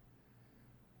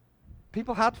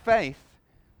 People had faith.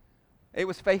 It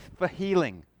was faith for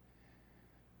healing.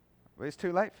 But it's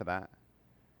too late for that.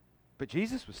 But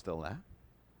Jesus was still there.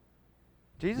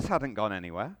 Jesus hadn't gone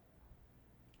anywhere.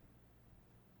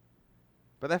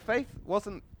 But their faith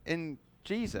wasn't in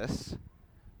Jesus.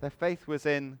 Their faith was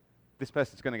in this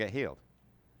person's going to get healed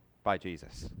by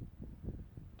Jesus.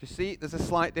 Do you see there's a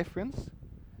slight difference?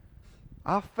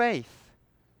 Our faith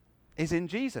is in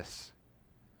Jesus.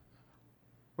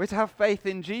 We're to have faith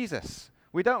in Jesus.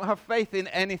 We don't have faith in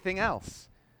anything else.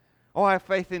 Oh, I have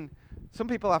faith in... Some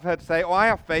people I've heard say, I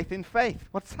have faith in faith.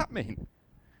 What does that mean?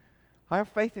 I have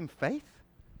faith in faith?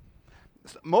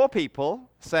 More people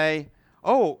say,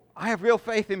 I have real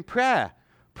faith in prayer.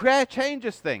 Prayer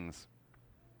changes things.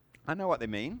 I know what they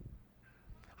mean.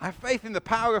 I have faith in the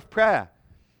power of prayer.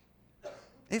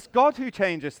 It's God who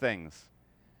changes things.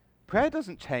 Prayer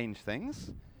doesn't change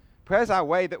things. Prayer is our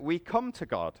way that we come to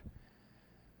God.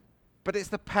 But it's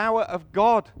the power of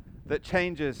God that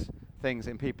changes things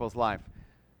in people's life,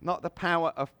 not the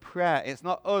power of prayer. It's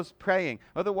not us praying.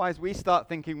 Otherwise, we start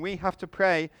thinking we have to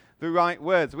pray the right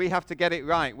words. We have to get it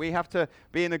right. We have to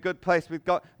be in a good place with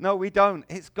God. No, we don't.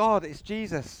 It's God. It's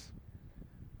Jesus.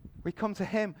 We come to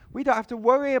him. We don't have to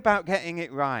worry about getting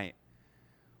it right.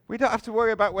 We don't have to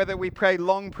worry about whether we pray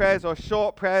long prayers or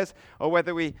short prayers, or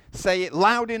whether we say it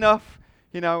loud enough.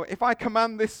 You know, if I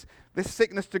command this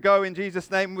sickness to go in Jesus'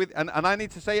 name, and I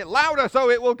need to say it louder so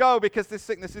it will go, because this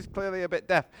sickness is clearly a bit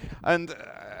deaf. And,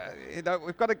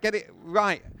 we've got to get it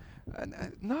right.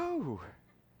 No.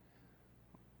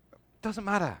 Doesn't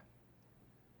matter.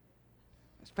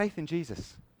 It's faith in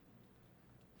Jesus.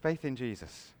 Faith in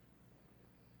Jesus.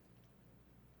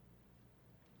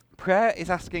 Prayer is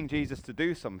asking Jesus to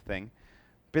do something,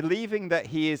 believing that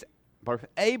he is both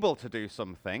able to do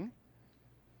something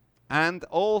and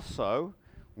also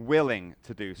willing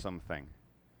to do something.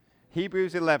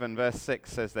 Hebrews 11 verse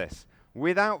 6 says this: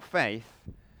 without faith,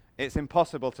 it's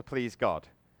impossible to please God,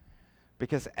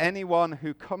 because anyone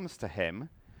who comes to him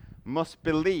must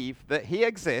believe that he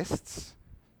exists,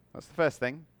 that's the first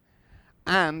thing,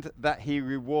 and that he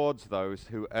rewards those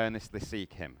who earnestly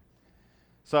seek him.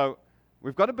 So,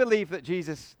 we've got to believe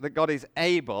that God is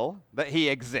able, that he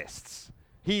exists.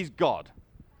 He's God.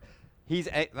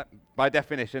 By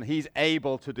definition, he's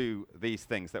able to do these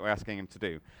things that we're asking him to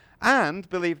do. And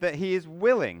believe that he is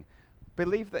willing.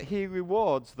 Believe that he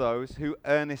rewards those who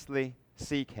earnestly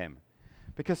seek him.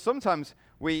 Because sometimes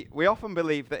we often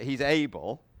believe that he's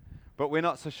able, but we're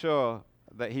not so sure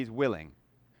that he's willing.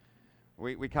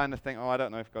 We kind of think, I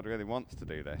don't know if God really wants to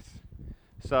do this.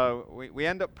 So we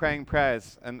end up praying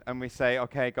prayers, and we say,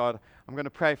 okay, God, I'm going to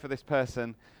pray for this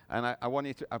person, and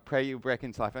I pray you break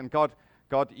into life. And God,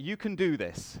 you can do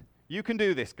this. You can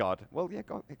do this, God. Well, yeah,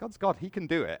 God's God. He can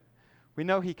do it. We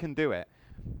know he can do it.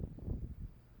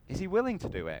 Is he willing to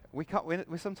do it? We're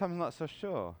sometimes not so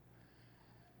sure.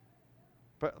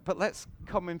 But let's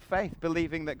come in faith,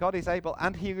 believing that God is able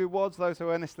and he rewards those who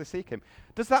earnestly seek him.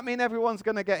 Does that mean everyone's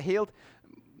going to get healed?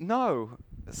 No.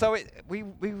 So we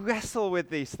wrestle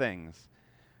with these things.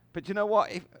 But you know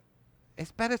what?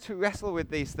 It's better to wrestle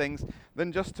with these things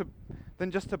than just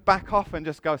to back off and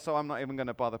just go, so I'm not even going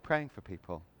to bother praying for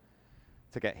people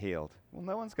to get healed. Well,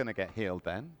 no one's going to get healed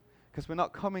then, because we're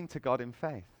not coming to God in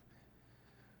faith.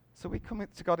 So we come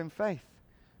to God in faith.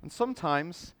 And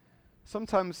sometimes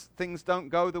things don't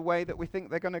go the way that we think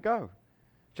they're going to go.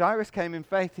 Jairus came in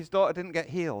faith. His daughter didn't get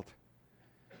healed.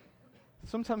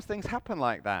 Sometimes things happen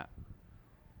like that.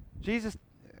 Jesus,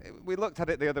 we looked at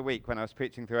it the other week when I was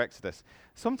preaching through Exodus.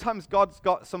 Sometimes God's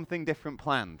got something different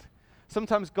planned.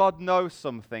 Sometimes God knows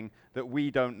something that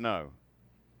we don't know.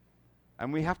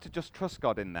 And we have to just trust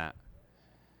God in that.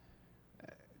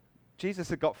 Jesus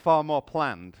had got far more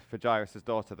planned for Jairus'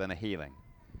 daughter than a healing.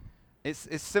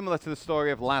 It's similar to the story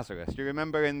of Lazarus. Do you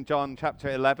remember in John chapter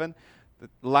 11,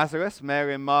 Lazarus,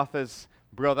 Mary and Martha's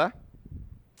brother?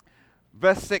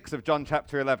 Verse 6 of John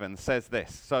chapter 11 says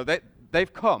this. So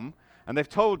they've come and they've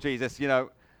told Jesus,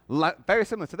 very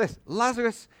similar to this.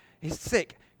 Lazarus is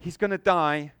sick. He's going to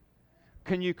die.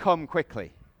 Can you come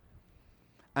quickly?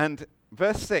 And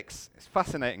verse 6, it's a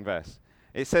fascinating verse.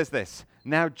 It says this.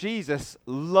 Now Jesus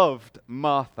loved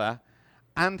Martha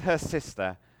and her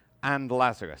sister and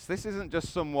Lazarus. This isn't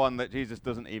just someone that Jesus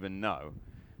doesn't even know.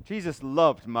 Jesus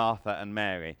loved Martha and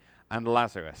Mary and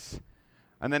Lazarus.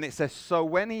 And then it says, so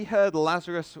when he heard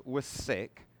Lazarus was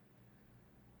sick,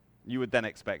 you would then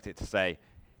expect it to say,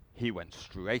 he went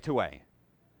straight away.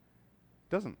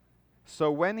 Doesn't.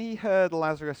 So when he heard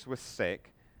Lazarus was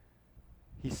sick,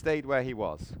 he stayed where he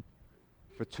was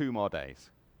for 2 more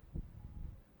days.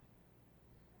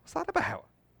 What's that about?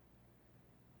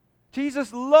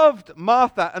 Jesus loved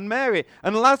Martha and Mary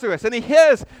and Lazarus, and he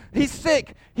hears he's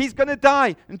sick, he's going to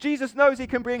die, and Jesus knows he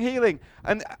can bring healing,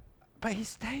 but he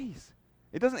stays.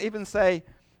 It doesn't even say,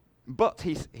 but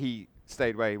he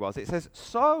stayed where he was. It says,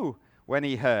 so when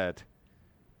he heard,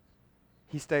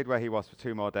 he stayed where he was for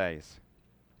 2 more days.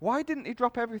 Why didn't he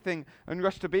drop everything and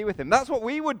rush to be with him? That's what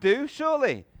we would do,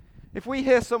 surely. If we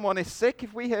hear someone is sick,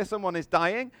 if we hear someone is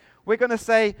dying, we're going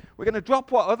to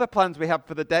drop what other plans we have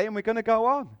for the day and we're going to go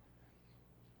on.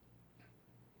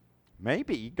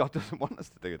 Maybe God doesn't want us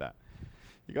to do that.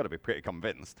 You've got to be pretty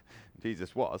convinced.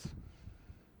 Jesus was.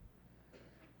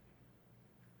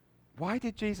 Why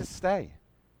did Jesus stay?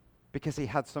 Because he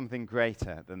had something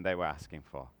greater than they were asking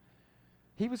for.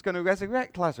 He was going to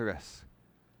resurrect Lazarus.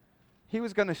 He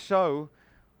was going to show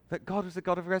that God was the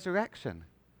God of resurrection.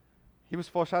 He was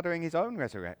foreshadowing his own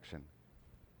resurrection.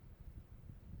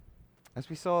 As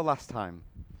we saw last time,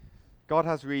 God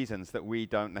has reasons that we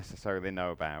don't necessarily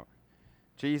know about.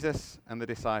 Jesus and the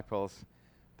disciples,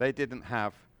 they didn't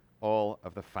have all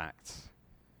of the facts.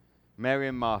 Mary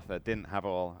and Martha didn't have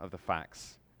all of the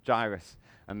facts. Jairus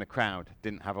and the crowd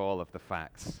didn't have all of the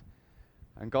facts.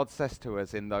 And God says to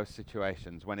us in those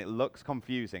situations, when it looks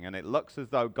confusing and it looks as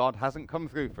though God hasn't come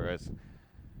through for us,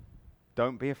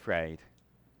 don't be afraid,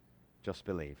 just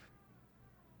believe.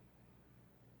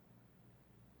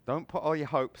 Don't put all your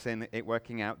hopes in it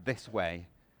working out this way,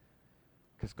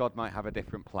 because God might have a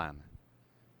different plan.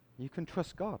 You can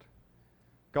trust God.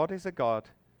 God is a God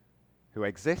who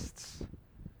exists,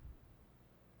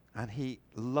 and he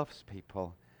loves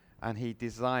people, and he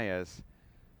desires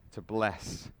to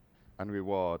bless and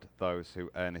reward those who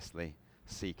earnestly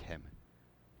seek him.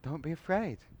 Don't be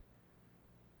afraid.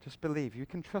 Just believe. You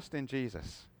can trust in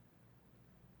Jesus.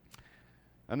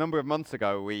 A number of months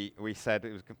ago, we said,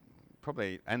 it was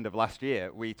probably end of last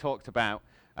year, we talked about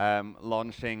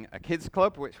launching a kids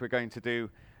club, which we're going to do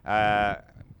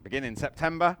begin in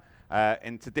September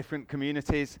into different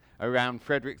communities around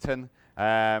Fredericton.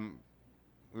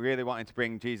 Really wanting to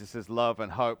bring Jesus' love and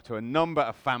hope to a number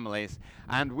of families.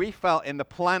 And we felt in the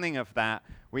planning of that,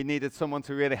 we needed someone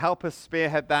to really help us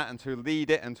spearhead that and to lead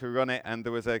it and to run it. And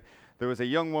there was a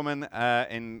young woman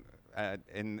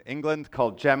in England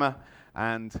called Gemma,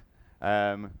 and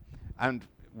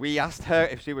we asked her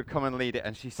if she would come and lead it,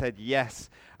 and she said yes.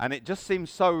 And it just seemed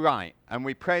so right. And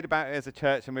we prayed about it as a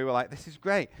church, and we were like, this is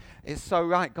great. It's so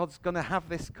right. God's going to have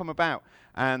this come about.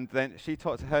 And then she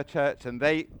talked to her church, and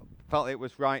they felt it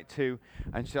was right too.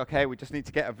 And she said, okay, we just need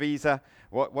to get a visa.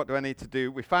 What do I need to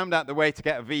do? We found out the way to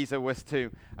get a visa was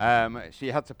to, she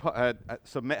had to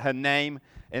submit her name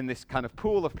in this kind of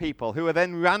pool of people who are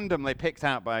then randomly picked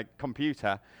out by a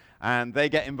computer, and they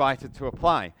get invited to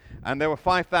apply. And there were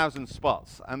 5,000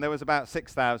 spots, and there was about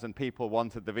 6,000 people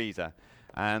wanted the visa.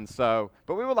 And so,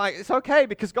 but we were like, it's okay,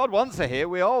 because God wants her here.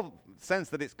 We all sense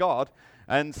that it's God.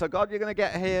 And so, God, you're going to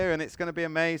get here, and it's going to be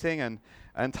amazing.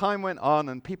 And time went on,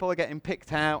 and people are getting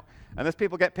picked out. And as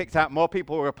people get picked out, more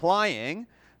people were applying.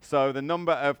 So the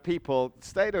number of people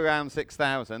stayed around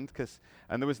 6,000,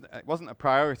 and it wasn't a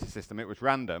priority system, it was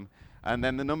random. And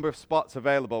then the number of spots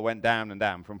available went down and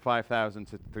down, from 5,000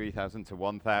 to 3,000 to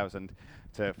 1,000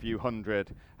 to a few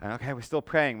hundred. And okay, we're still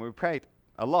praying. We prayed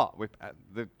a lot.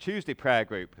 The Tuesday prayer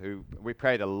group, we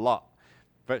prayed a lot,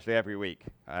 virtually every week.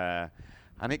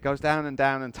 And it goes down,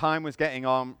 and time was getting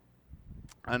on.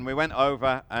 And we went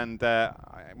over, and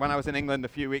when I was in England a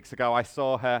few weeks ago, I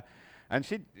saw her. And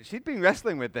she'd been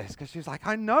wrestling with this, because she was like,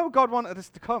 I know God want me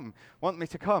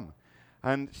to come.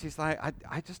 And she's like,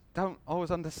 I just don't always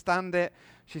understand it.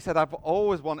 She said, I've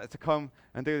always wanted to come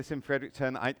and do this in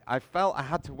Fredericton. I felt I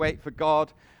had to wait for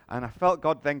God, and I felt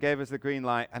God then gave us the green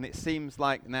light, and it seems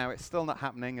like now it's still not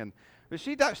happening. But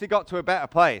she'd actually got to a better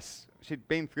place. She'd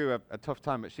been through a tough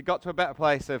time, but she got to a better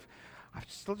place of, I've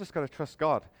still just got to trust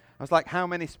God. I was like, how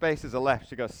many spaces are left?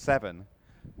 She goes, 7.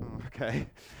 Oh, okay,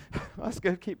 that's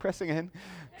good. Keep pressing in.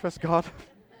 Trust God.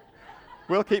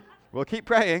 We'll keep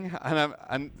praying.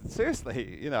 And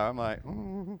seriously, I'm like,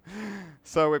 ooh.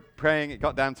 So we're praying. It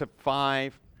got down to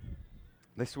 5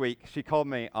 this week. She called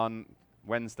me on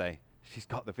Wednesday. She's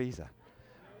got the visa.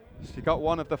 She got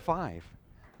one of the 5.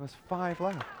 There was 5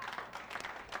 left.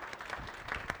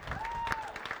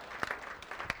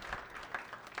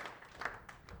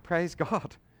 Praise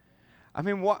God. I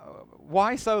mean,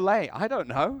 why so late? I don't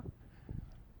know.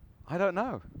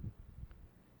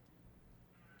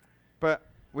 But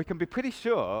we can be pretty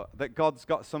sure that God's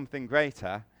got something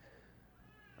greater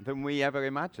than we ever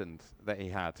imagined that he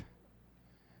had.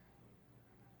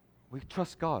 We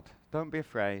trust God. Don't be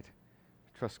afraid.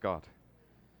 Trust God.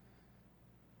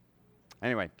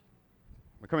 Anyway,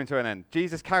 we're coming to an end.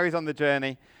 Jesus carries on the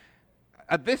journey.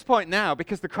 At this point now,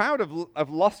 because the crowd have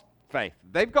lost faith.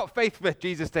 They've got faith for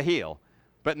Jesus to heal.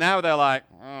 But now they're like,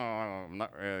 oh, I'm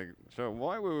not really sure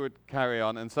why we would carry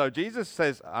on. And so Jesus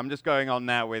says, I'm just going on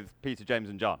now with Peter, James,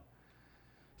 and John.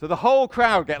 So the whole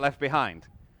crowd get left behind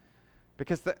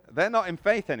because they're not in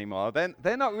faith anymore.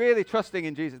 They're not really trusting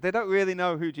in Jesus. They don't really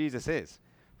know who Jesus is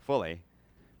fully.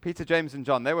 Peter, James, and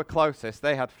John, they were closest.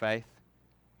 They had faith.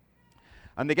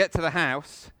 And they get to the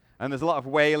house, and there's a lot of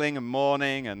wailing and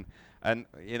mourning, and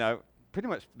pretty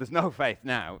much there's no faith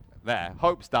now there.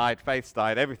 Hope's died, faith's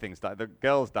died, everything's died. The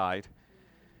girls died.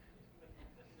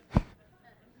 Does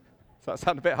that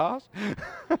sound a bit harsh?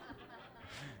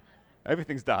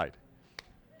 Everything's died.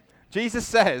 Jesus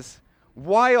says,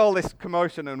 why all this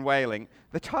commotion and wailing?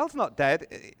 The child's not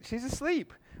dead. She's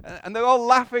asleep. And they're all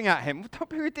laughing at him. Don't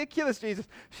be ridiculous, Jesus.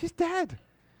 She's dead.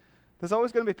 There's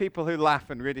always going to be people who laugh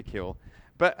and ridicule.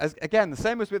 But again, the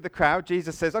same as with the crowd,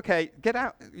 Jesus says, okay, get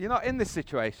out. You're not in this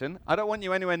situation. I don't want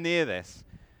you anywhere near this.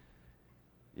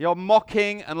 You're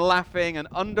mocking and laughing and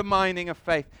undermining of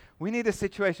faith. We need a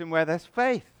situation where there's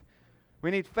faith. We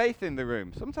need faith in the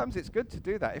room. Sometimes it's good to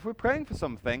do that. If we're praying for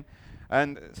something,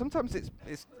 and sometimes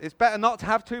it's better not to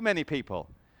have too many people,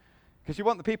 because you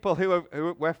want the people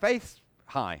where faith's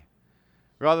high,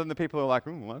 rather than the people who are like,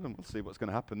 we'll see what's going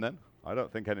to happen then. I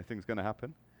don't think anything's going to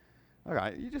happen. All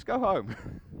right, you just go home.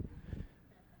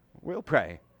 We'll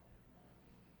pray.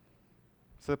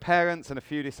 So the parents and a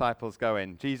few disciples go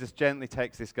in. Jesus gently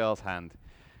takes this girl's hand.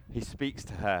 He speaks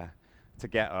to her to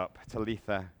get up.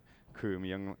 Talitha Kum,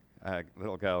 young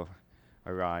little girl,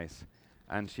 arise.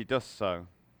 And she does so.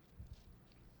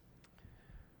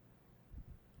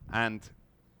 And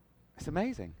it's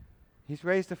amazing. He's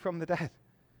raised her from the dead.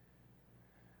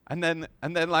 And then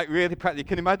like really practically, you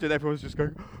can imagine everyone's just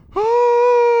going,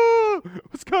 ah,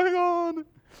 what's going on?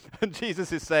 And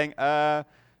Jesus is saying,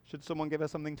 should someone give her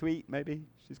something to eat, maybe?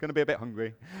 She's going to be a bit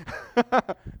hungry.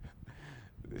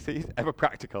 See, he's ever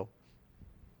practical.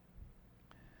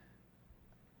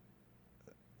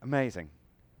 Amazing.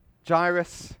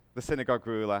 Jairus, the synagogue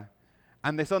ruler,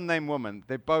 and this unnamed woman,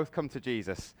 they both come to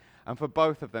Jesus. And for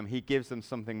both of them, he gives them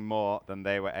something more than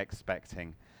they were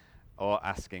expecting or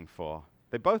asking for.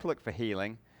 They both look for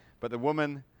healing, but the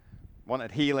woman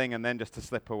wanted healing and then just to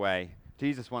slip away.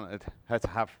 Jesus wanted her to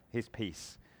have his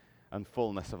peace and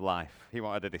fullness of life. He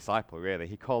wanted a disciple, really.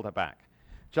 He called her back.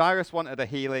 Jairus wanted a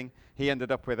healing. He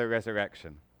ended up with a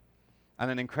resurrection and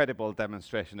an incredible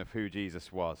demonstration of who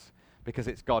Jesus was, because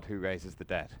it's God who raises the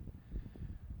dead.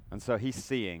 And so he's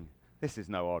seeing, this is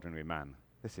no ordinary man.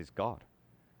 This is God.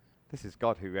 This is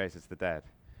God who raises the dead.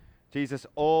 Jesus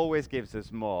always gives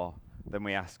us more than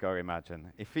we ask or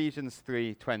imagine. Ephesians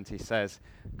 3:20 says,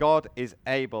 God is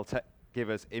able to give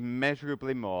us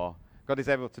immeasurably more. God is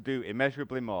able to do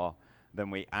immeasurably more than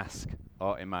we ask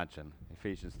or imagine.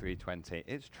 Ephesians 3:20.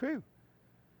 It's true.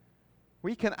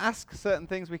 We can ask certain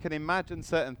things, we can imagine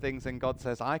certain things, and God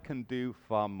says, I can do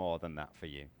far more than that for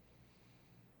you.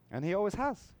 And he always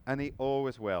has, and he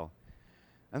always will.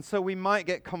 And so we might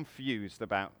get confused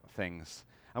about things,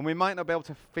 and we might not be able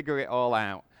to figure it all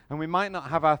out, and we might not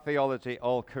have our theology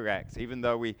all correct, even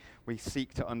though we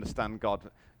seek to understand God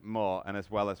more and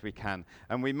as well as we can.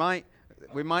 And we might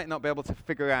not be able to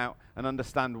figure out and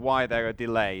understand why there are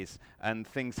delays and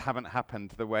things haven't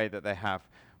happened the way that they have.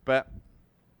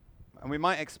 And we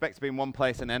might expect to be in one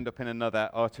place and end up in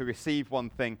another, or to receive one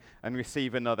thing and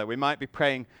receive another. We might be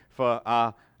praying for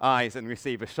our eyes and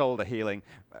receive a shoulder healing.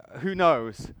 Who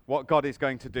knows what God is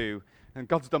going to do? And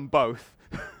God's done both,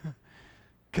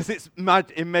 because it's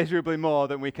immeasurably more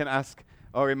than we can ask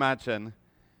or imagine.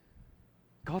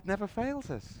 God never fails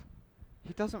us.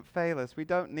 He doesn't fail us. We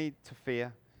don't need to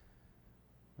fear.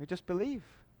 We just believe.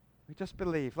 We just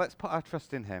believe. Let's put our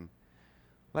trust in him.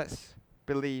 Let's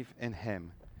believe in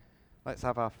him. Let's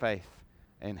have our faith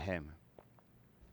in him.